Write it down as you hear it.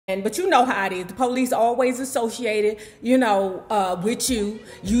But you know how it is. The police always associated, with you.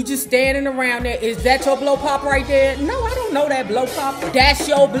 You just standing around there. Is that your blow pop right there? No, I don't know that blow pop. That's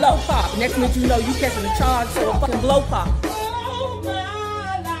your blow pop. Next minute you know you catching a charge for a fucking blow pop.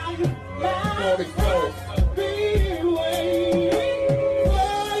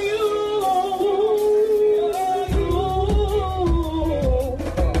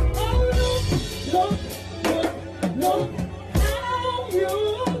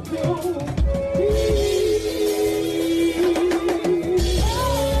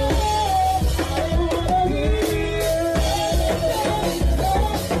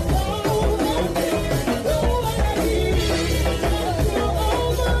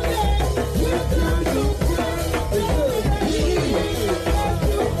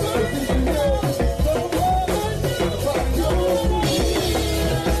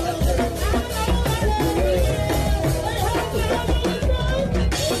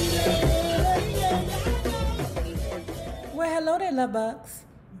 Hello there, love bugs.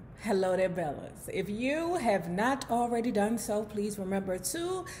 Hello there, bellas. If you have not already done so, please remember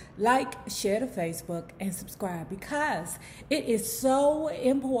to like, share to Facebook, and subscribe because it is so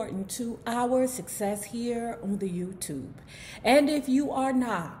important to our success here on the YouTube. And if you are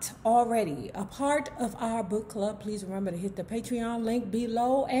not already a part of our book club, please remember to hit the Patreon link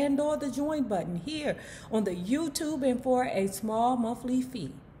below and or the join button here on the YouTube, and for a small monthly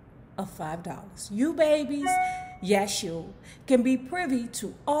fee of $5. You babies, yes you, can be privy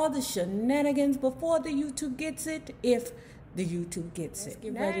to all the shenanigans before the YouTube gets it, if the YouTube gets it.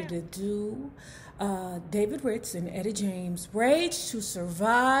 Get ready to do David Ritz and Etta James' Rage to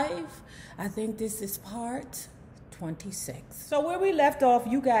Survive. I think this is part 26. So where we left off,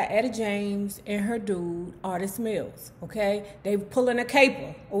 you got Etta James and her dude, Artist Mills, okay? They pulling a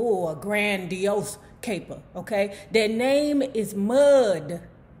caper. Oh, a grandiose caper, okay? Their name is Mud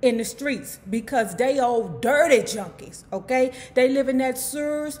in the streets because they old dirty junkies, okay? They live in that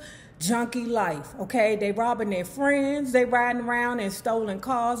Sears junkie life, okay? They robbing their friends, they riding around in stolen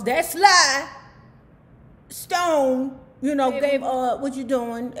cars. That Sly Stone, gave what you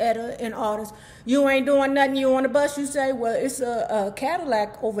doing, Etta and Artist? You ain't doing nothing, you on the bus, you say? Well, it's a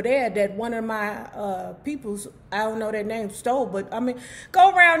Cadillac over there that one of my peoples, I don't know their name, stole, but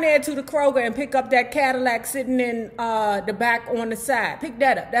go around there to the Kroger and pick up that Cadillac sitting in the back on the side. Pick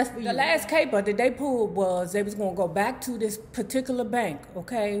that up, that's for you. The last caper that they pulled was they was gonna go back to this particular bank,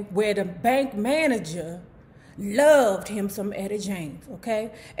 okay, where the bank manager loved him some Etta James,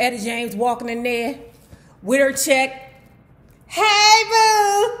 okay? Etta James walking in there with her check. Hey,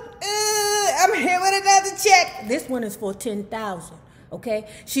 boo, I'm here with another check. This one is for $10,000, okay?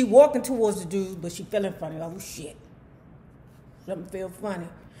 She walking towards the dude, but she feeling funny. Oh, shit. Something feel funny.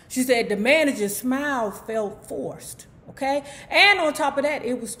 She said the manager's smile felt forced, okay? And on top of that,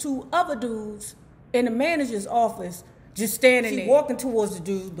 it was two other dudes in the manager's office just standing there. She walking towards the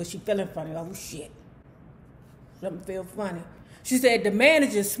dude, but she feeling funny. Oh, shit. Something feel funny. She said the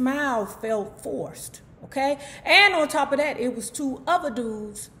manager's smile felt forced. Okay? And on top of that, it was two other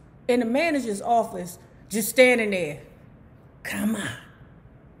dudes in the manager's office just standing there. Come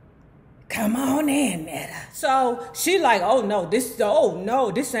on in, Etta. So she like, oh no, this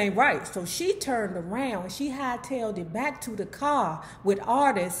ain't right. So she turned around and she hightailed it back to the car with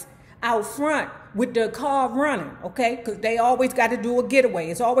Artists out front with the car running, okay? Because they always got to do a getaway.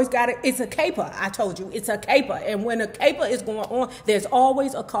 It's a caper, I told you. It's a caper. And when a caper is going on, there's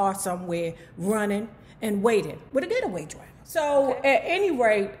always a car somewhere running and waiting with a getaway driver. So at any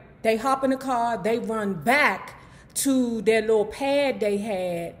rate, they hop in the car, they run back to their little pad they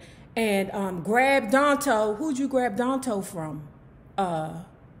had and grab Donto. Who'd you grab Donto from?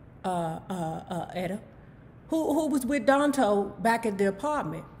 Etta? Who was with Donto back at the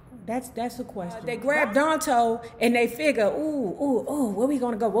apartment? That's the question. They grab Donto and they figure, where we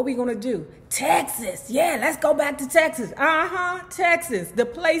gonna go? What we gonna do? Texas. Yeah, let's go back to Texas. Texas. The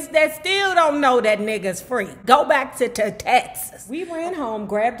place that still don't know that nigga's free. Go back to Texas. We ran home,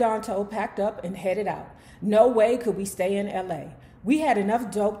 grabbed Donto, packed up, and headed out. No way could we stay in LA. We had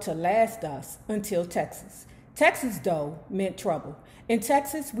enough dope to last us until Texas. Texas, though, meant trouble. In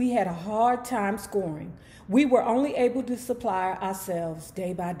Texas, we had a hard time scoring. We were only able to supply ourselves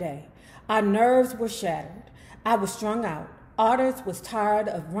day by day. Our nerves were shattered. I was strung out. Artist was tired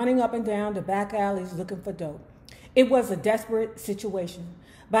of running up and down the back alleys looking for dope. It was a desperate situation.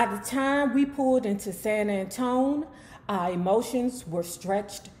 By the time we pulled into San Antone, our emotions were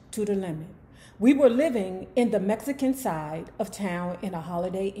stretched to the limit. We were living in the Mexican side of town in a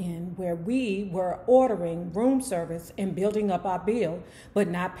Holiday Inn where we were ordering room service and building up our bill, but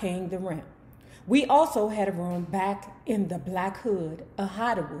not paying the rent. We also had a room back in the Black Hood, a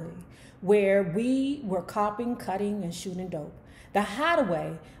hideaway, where we were copying, cutting, and shooting dope. The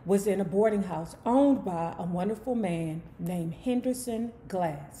hideaway was in a boarding house owned by a wonderful man named Henderson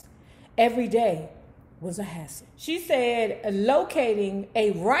Glass. Every day was a hassle. She said locating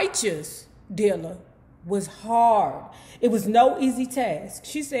a righteous dealer was hard. It was no easy task.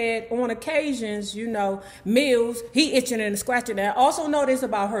 She said on occasions, Mills, he itching and scratching. And I also know this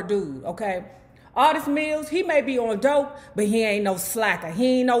about her dude, okay? Artist Mills, he may be on dope, but he ain't no slacker.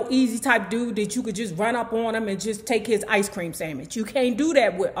 He ain't no easy type dude that you could just run up on him and just take his ice cream sandwich. You can't do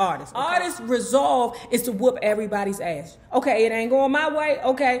that with artists. Okay? Artists' resolve is to whoop everybody's ass. Okay, it ain't going my way.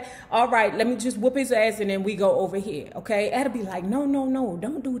 Okay, all right, let me just whoop his ass and then we go over here. Okay, Etta be like, no,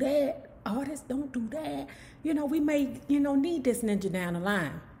 don't do that. Artists, don't do that. We may, need this ninja down the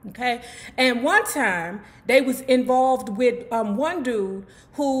line. Okay, and one time they was involved with one dude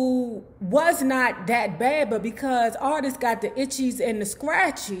who was not that bad, but because artists got the itchies and the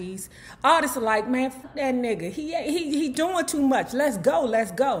scratchies, artists are like, man, fuck that nigga. He doing too much. Let's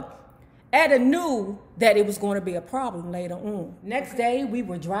go. Etta knew that it was going to be a problem later on. Next day, we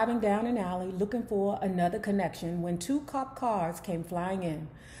were driving down an alley looking for another connection when 2 cop cars came flying in,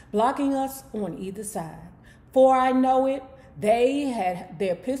 blocking us on either side. Before I know it, they had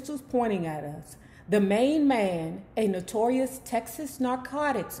their pistols pointing at us. The main man, a notorious Texas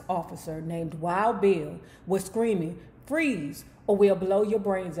narcotics officer named Wild Bill, was screaming, "Freeze, or we'll blow your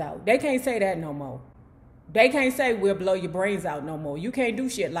brains out." They can't say that no more. They can't say we'll blow your brains out no more. You can't do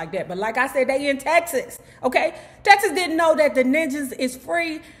shit like that. But like I said, they in Texas, okay? Texas didn't know that the ninjas is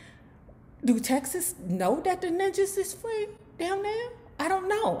free. Do Texas know that the ninjas is free down there? I don't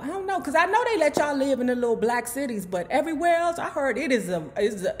know, because I know they let y'all live in the little black cities, but everywhere else, I heard it's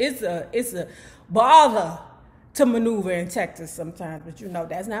a bother to maneuver in Texas sometimes. But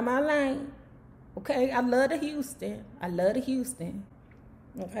that's not my lane. Okay, I love the Houston.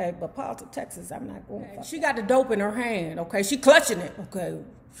 Okay, but parts of Texas, I'm not going. Okay. She got the dope in her hand. Okay, she clutching it. Okay,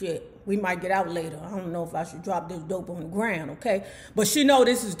 shit, we might get out later. I don't know if I should drop this dope on the ground. Okay, but she know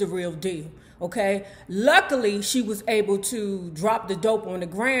this is the real deal. Okay, luckily she was able to drop the dope on the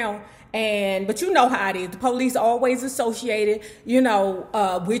ground, but you know how it is. The police always associated,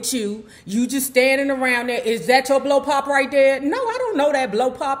 with you. You just standing around there. Is that your blow pop right there? No, I don't know that blow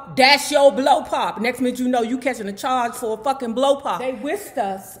pop. That's your blow pop. Next minute you catching a charge for a fucking blow pop. They whisked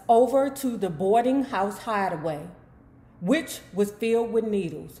us over to the boarding house hideaway, which was filled with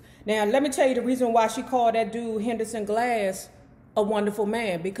needles. Now, let me tell you the reason why she called that dude Henderson Glass a wonderful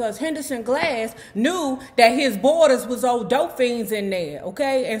man, because Henderson Glass knew that his boarders was old dope fiends in there,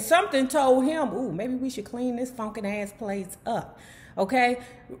 okay? And something told him, ooh, maybe we should clean this funkin' ass place up, okay?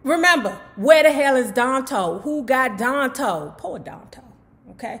 Remember, where the hell is Donto? Who got Donto? Poor Donto,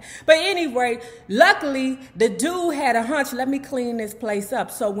 okay? But anyway, luckily, the dude had a hunch, let me clean this place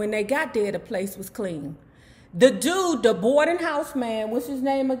up. So when they got there, the place was clean. The dude, the boarding house man, what's his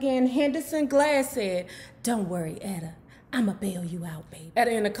name again? Henderson Glass said, don't worry, Etta. I'ma bail you out, baby.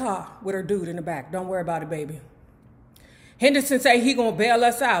 Etta in the car with her dude in the back. Don't worry about it, baby. Henderson say he gonna bail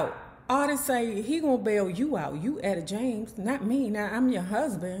us out. Artist say he gonna bail you out. You Etta James, not me. Now, I'm your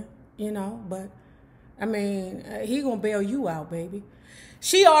husband, but, he gonna bail you out, baby.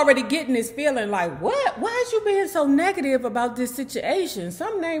 She already getting this feeling like, what? Why is you being so negative about this situation?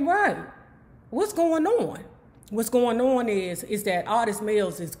 Something ain't right. What's going on? What's going on is that Artist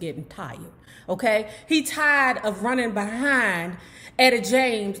Mills is getting tired, okay? He tired of running behind Etta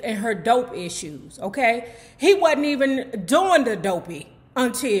James and her dope issues, okay? He wasn't even doing the dopey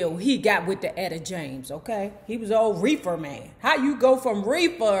until he got with the Etta James, okay? He was old reefer man. How you go from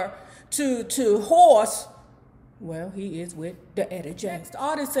reefer to horse? Well, he is with the Etta James. The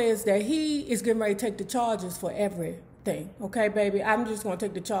artist says that he is getting ready to take the charges for everything, okay, baby? I'm just going to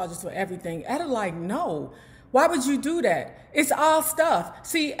take the charges for everything. Etta like, no. Why would you do that? It's all stuff.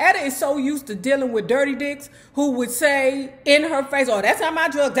 See, Etta is so used to dealing with dirty dicks who would say in her face, oh, that's not my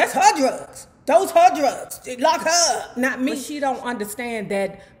drugs, that's her drugs. Those her drugs. Lock her up, not me. But she don't understand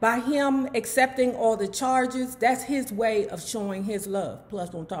that by him accepting all the charges, that's his way of showing his love.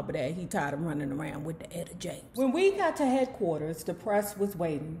 Plus, on top of that, he tired of running around with the Etta James. When we got to headquarters, the press was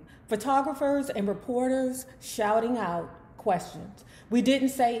waiting. Photographers and reporters shouting out questions. We didn't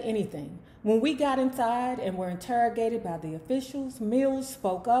say anything. When we got inside and were interrogated by the officials, Mills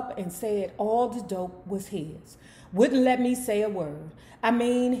spoke up and said all the dope was his. Wouldn't let me say a word.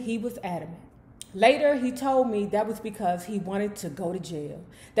 He was adamant. Later, he told me that was because he wanted to go to jail,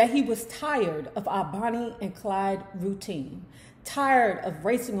 that he was tired of our Bonnie and Clyde routine. tired of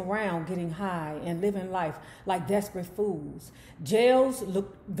racing around getting high and living life like desperate fools. Jails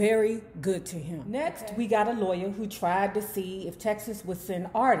looked very good to him. Next, we got a lawyer who tried to see if Texas would send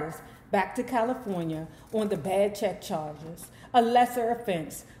artists back to California on the bad check charges, a lesser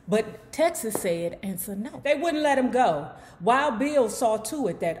offense. But Texas said answer no. They wouldn't let him go. Wild Bill saw to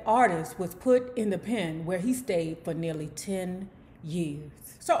it that artist was put in the pen where he stayed for nearly 10 years.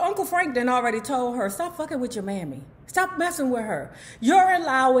 So Uncle Frank then already told her, stop fucking with your mammy. Stop messing with her. You're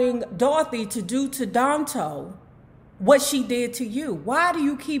allowing Dorothy to do to Danto what she did to you. Why do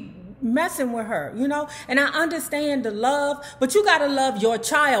you keep messing with her, you know? And I understand the love, but you got to love your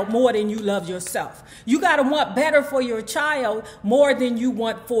child more than you love yourself. You got to want better for your child more than you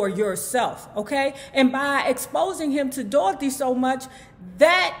want for yourself, okay? And by exposing him to Dorothy so much,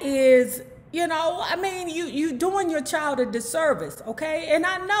 that is, you know, I mean, you doing your child a disservice, okay? And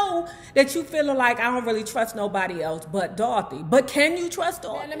I know that you feeling like I don't really trust nobody else but Dorothy. But can you trust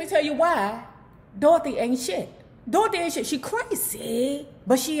Dorothy? And let me tell you why. Dorothy ain't shit. Dorothy ain't shit. She crazy,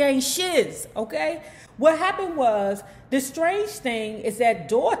 but she ain't shiz, okay? What happened was, the strange thing is that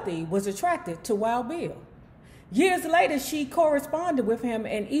Dorothy was attracted to Wild Bill. Years later, she corresponded with him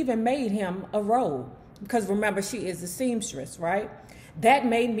and even made him a robe. Because remember, she is a seamstress, right? That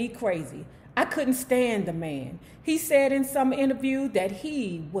made me crazy. I couldn't stand the man. He said in some interview that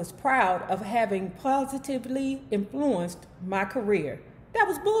he was proud of having positively influenced my career. That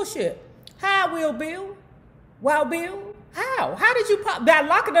was bullshit. How, Will Bill? Wild Bill? How? How did you pop? By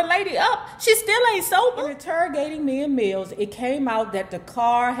locking the lady up, she still ain't sober. In interrogating me and Mills, it came out that the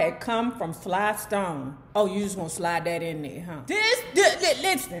car had come from Sly Stone. Oh, you just gonna slide that in there, huh?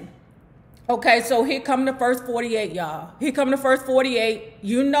 Listen. Okay, so here come the first 48, y'all. Here come the first 48.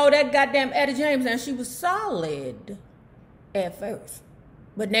 You know that goddamn Etta James, and she was solid at first.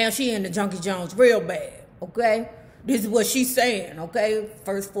 But now she in the Junkie Jones real bad, okay? This is what she's saying, okay?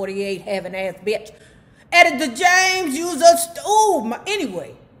 First 48, having ass bitch. Etta James, use a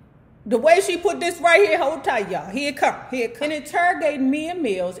anyway, the way she put this right here, hold tight, y'all. Here it come. In interrogating me and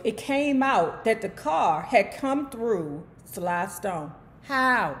Mills, it came out that the car had come through Sly Stone.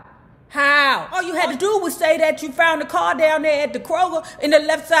 How? All you had to do was say that you found the car down there at the Kroger in the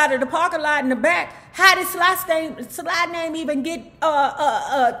left side of the parking lot in the back. How did Sly name even get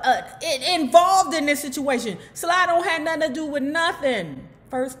involved in this situation? Sly don't have nothing to do with nothing.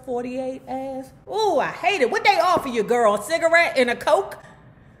 First 48 ass. Ooh, I hate it. What they offer you, girl? A cigarette and a Coke?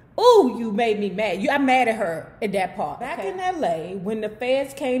 Ooh, you made me mad. I'm mad at her at that part. Back in LA, when the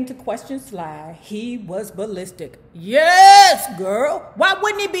feds came to question Sly, he was ballistic. Yes, girl. Why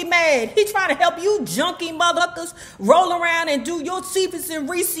wouldn't he be mad? He trying to help you junkie motherfuckers roll around and do your Cephas and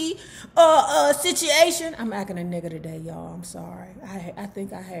Reese situation. I'm acting a nigga today, y'all. I'm sorry. I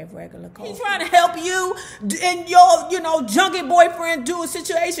think I have regular cold. He trying to help you and your, junkie boyfriend do a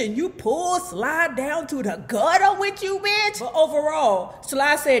situation. You pull Sly down to the gutter with you, bitch. But overall,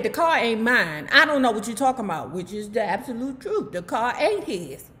 Sly said the car ain't mine. I don't know what you're talking about, which is the absolute truth. The car ain't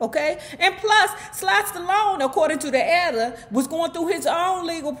his, okay? And plus, Sly Stallone, according to the editor, was going through his own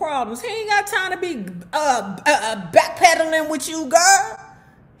legal problems. He ain't got time to be backpedaling with you, girl.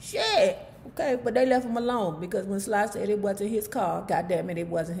 Shit. Okay, but they left him alone because when Sly said it wasn't his car, goddamn it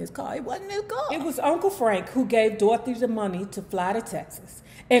wasn't his car. It wasn't his car. It was Uncle Frank who gave Dorothy the money to fly to Texas.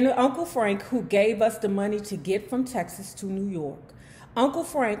 And Uncle Frank who gave us the money to get from Texas to New York. Uncle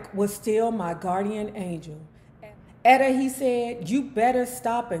Frank was still my guardian angel. Etta, he said, you better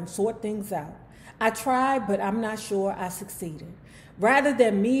stop and sort things out. I tried, but I'm not sure I succeeded. Rather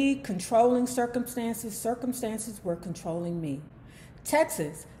than me controlling circumstances, circumstances were controlling me.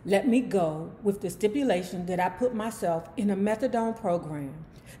 Texas let me go with the stipulation that I put myself in a methadone program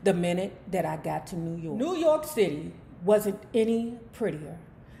the minute that I got to New York. New York City wasn't any prettier.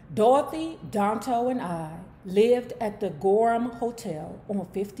 Dorothy, Danto, and I lived at the Gorham Hotel on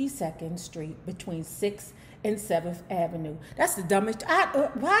 52nd Street between 6th and 7th Avenue. That's the dumbest.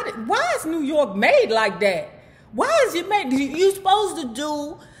 Why is New York made like that? Why is it made? You supposed to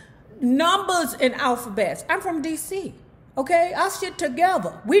do numbers and alphabets. I'm from D.C., okay? Our shit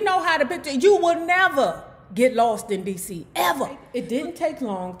together. We know how to picture. You will never get lost in D.C., ever. It didn't take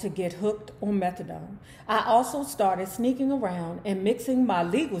long to get hooked on methadone. I also started sneaking around and mixing my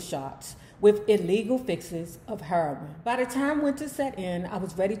legal shots with illegal fixes of heroin. By the time winter set in, I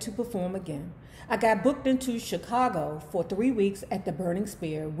was ready to perform again. I got booked into Chicago for 3 weeks at the Burning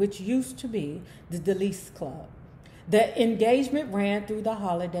Spear, which used to be the Delice Club. The engagement ran through the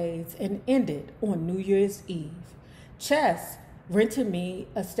holidays and ended on New Year's Eve. Chess rented me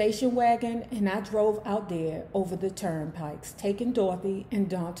a station wagon, and I drove out there over the turnpikes, taking Dorothy and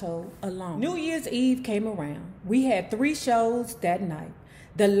Danto along. New Year's Eve came around. We had 3 shows that night.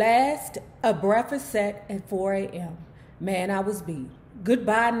 The last, a breakfast set at 4 a.m. Man, I was beat.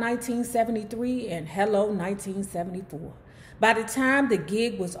 Goodbye 1973 and hello 1974. By the time the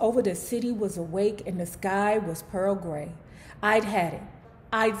gig was over, the city was awake and the sky was pearl gray. I'd had it.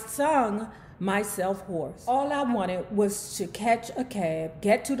 I'd sung myself hoarse. All I wanted was to catch a cab,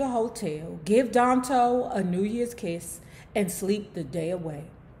 get to the hotel, give Danto a New Year's kiss, and sleep the day away.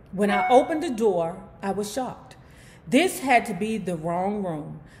 When I opened the door, I was shocked. This had to be the wrong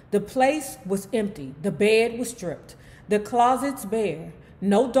room. The place was empty. The bed was stripped. The closets bare.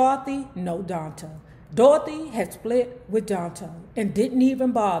 No Dorothy, no Danto. Dorothy had split with Danto and didn't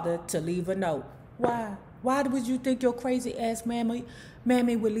even bother to leave a note. Why? Why would you think your crazy ass mammy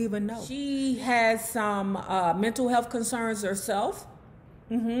would leave a note? She has some mental health concerns herself.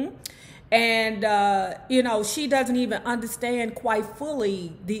 And, she doesn't even understand quite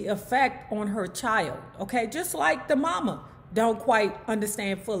fully the effect on her child, okay? Just like the mama don't quite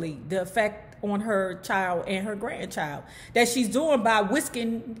understand fully the effect on her child and her grandchild that she's doing by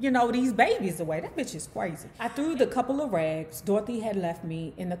whisking, these babies away. That bitch is crazy. I threw the couple of rags Dorothy had left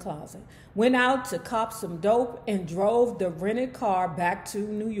me in the closet, went out to cop some dope, and drove the rented car back to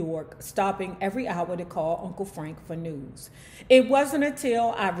New York, stopping every hour to call Uncle Frank for news. It wasn't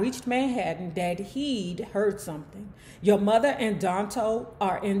until I reached Manhattan that he'd heard something. Your mother and Danto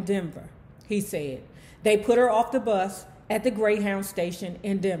are in Denver, he said. They put her off the bus at the Greyhound station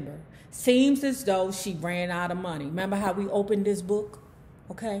in Denver. Seems as though she ran out of money. Remember how we opened this book?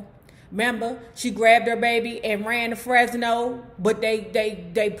 Okay? Remember, she grabbed her baby and ran to Fresno, but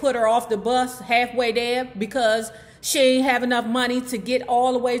they put her off the bus halfway there because she ain't have enough money to get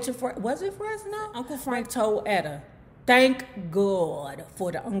all the way to was it Fresno? Uncle Frank told Etta. Thank God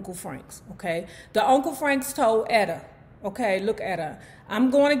for the Uncle Franks, okay? The Uncle Franks told Etta, okay, look, Etta, I'm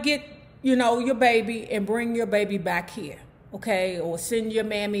going to get, your baby and bring your baby back here. Okay, or send your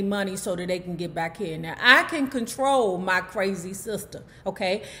mammy money so that they can get back here. Now, I can control my crazy sister,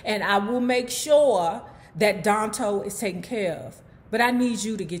 okay? And I will make sure that Danto is taken care of. But I need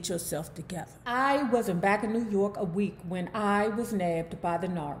you to get yourself together. I wasn't back in New York a week when I was nabbed by the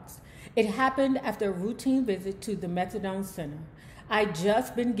narcs. It happened after a routine visit to the methadone center. I'd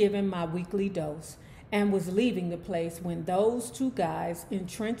just been given my weekly dose and was leaving the place when those 2 guys in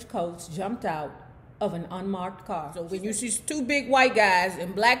trench coats jumped out of an unmarked car. So when you see 2 big white guys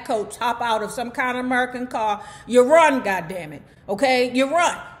in black coats hop out of some kind of American car, you run, goddammit. Okay? You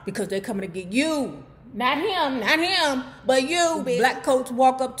run. Because they're coming to get you. Not him, but you. Black coats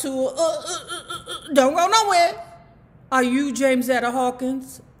walk up to don't go nowhere. Are you James Etta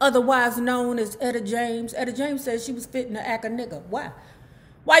Hawkins, otherwise known as Etta James? Etta James said she was fitting to act a nigga. Why?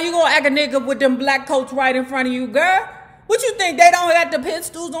 Why you gonna act a nigga with them black coats right in front of you, girl? What you think, they don't got the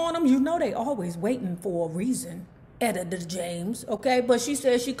pistols on them? You know they always waiting for a reason. Etta the James, okay? But she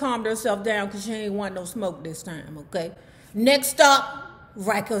said she calmed herself down because she ain't want no smoke this time, okay? Next up,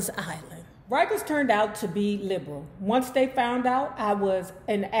 Rikers Island. Rikers turned out to be liberal. Once they found out I was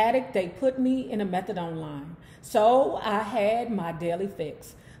an addict, they put me in a methadone line. So I had my daily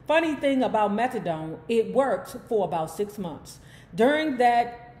fix. Funny thing about methadone, it works for about 6 months. During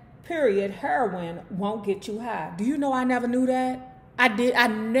that period, heroin won't get you high. Do you know I never knew that? I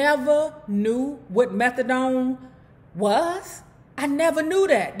never knew what methadone was. I never knew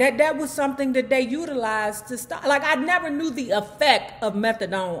that was something that they utilized to stop. Like, I never knew the effect of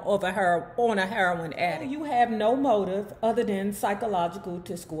methadone on a heroin addict. You have no motive other than psychological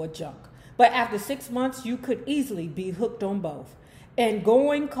to score junk. But after 6 months, you could easily be hooked on both. And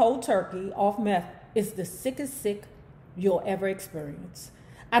going cold turkey off meth is the sickest sick you'll ever experience.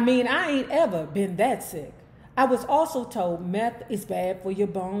 I mean, I ain't ever been that sick. I was also told meth is bad for your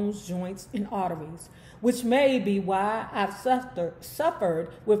bones, joints, and arteries, which may be why I've suffered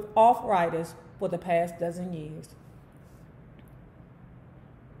with arthritis for the past dozen years.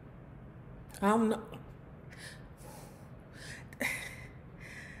 I don't know.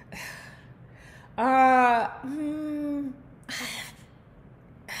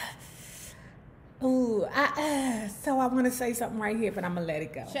 So I want to say something right here, but I'm going to let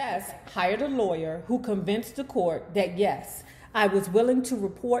it go. Chess hired a lawyer who convinced the court that, yes, I was willing to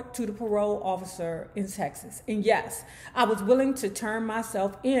report to the parole officer in Texas. And yes, I was willing to turn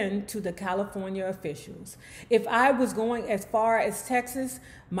myself in to the California officials. If I was going as far as Texas,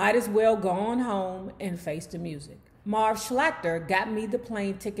 might as well go on home and face the music. Marv Schlachter got me the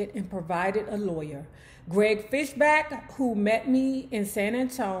plane ticket and provided a lawyer. Greg Fishback, who met me in San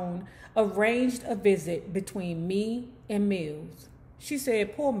Antonio, arranged a visit between me and Mills. She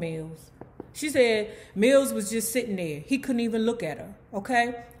said, poor Mills. She said Mills was just sitting there. He couldn't even look at her,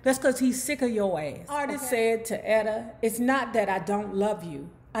 okay? That's because he's sick of your ass. Artist said to Etta, it's not that I don't love you.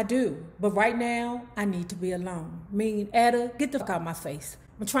 I do. But right now, I need to be alone. Meaning, Etta, get the fuck out of my face.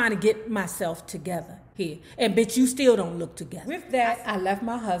 I'm trying to get myself together here. And bitch, you still don't look together. With that, I left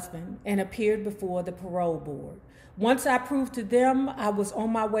my husband and appeared before the parole board. Once I proved to them I was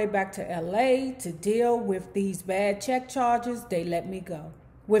on my way back to LA to deal with these bad check charges, they let me go.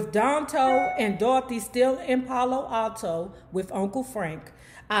 With Donto and Dorothy still in Palo Alto with Uncle Frank,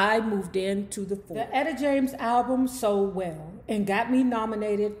 I moved into the fort. The Etta James album sold well and got me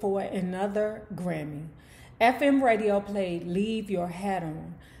nominated for another Grammy. FM radio played Leave Your Hat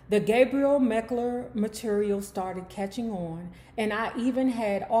On. The Gabriel Meckler material started catching on, and I even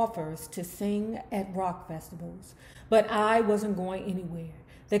had offers to sing at rock festivals. But I wasn't going anywhere.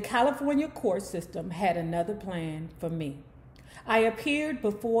 The California court system had another plan for me. I appeared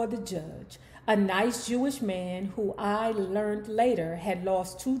before the judge, a nice Jewish man who I learned later had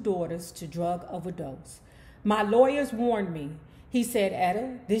lost 2 daughters to drug overdose. My lawyers warned me. He said,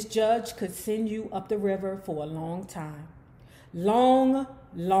 Etta, this judge could send you up the river for a long time. Long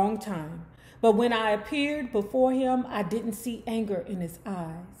time. But when I appeared before him, I didn't see anger in his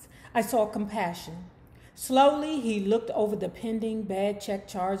eyes. I saw compassion. Slowly, he looked over the pending bad check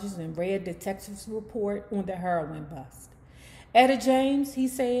charges and read the detective's report on the heroin bust. Etta James, he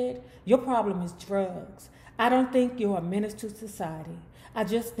said, your problem is drugs. I don't think you're a menace to society. I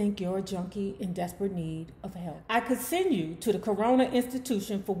just think you're a junkie in desperate need of help. I could send you to the Corona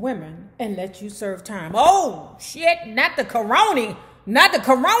Institution for Women and let you serve time. Oh, shit, not the Corona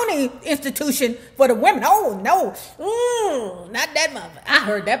Institution for the women. Oh, no. Ooh, not that mother. I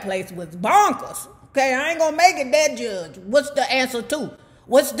heard that place was bonkers. Okay, I ain't gonna make it that, judge. What's the answer to?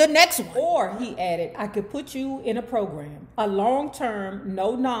 What's the next one? Or, he added, I could put you in a program, a long-term,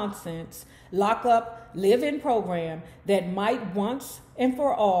 no-nonsense, lock-up, live-in program that might once and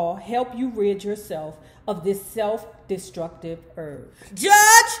for all help you rid yourself of this self-destructive urge.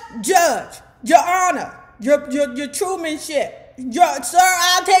 Judge, Your Honor, your trumanship. Sir,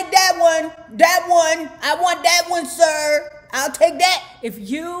 I'll take that one. I want that one, sir. I'll take that. If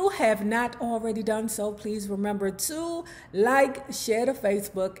you have not already done so, please remember to like, share the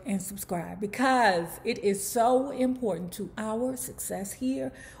Facebook, and subscribe because it is so important to our success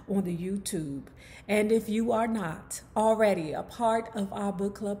here on the YouTube. And if you are not already a part of our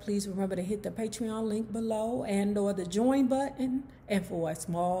book club, please remember to hit the Patreon link below and or the join button, and for a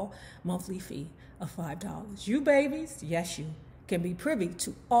small monthly fee of $5. You babies, yes you, can be privy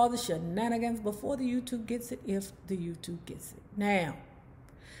to all the shenanigans before the YouTube gets it, if the YouTube gets it. Now,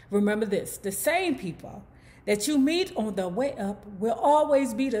 remember this, the same people that you meet on the way up will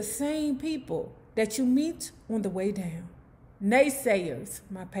always be the same people that you meet on the way down. Naysayers,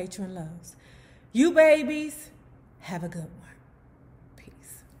 my patron loves. You babies, have a good one.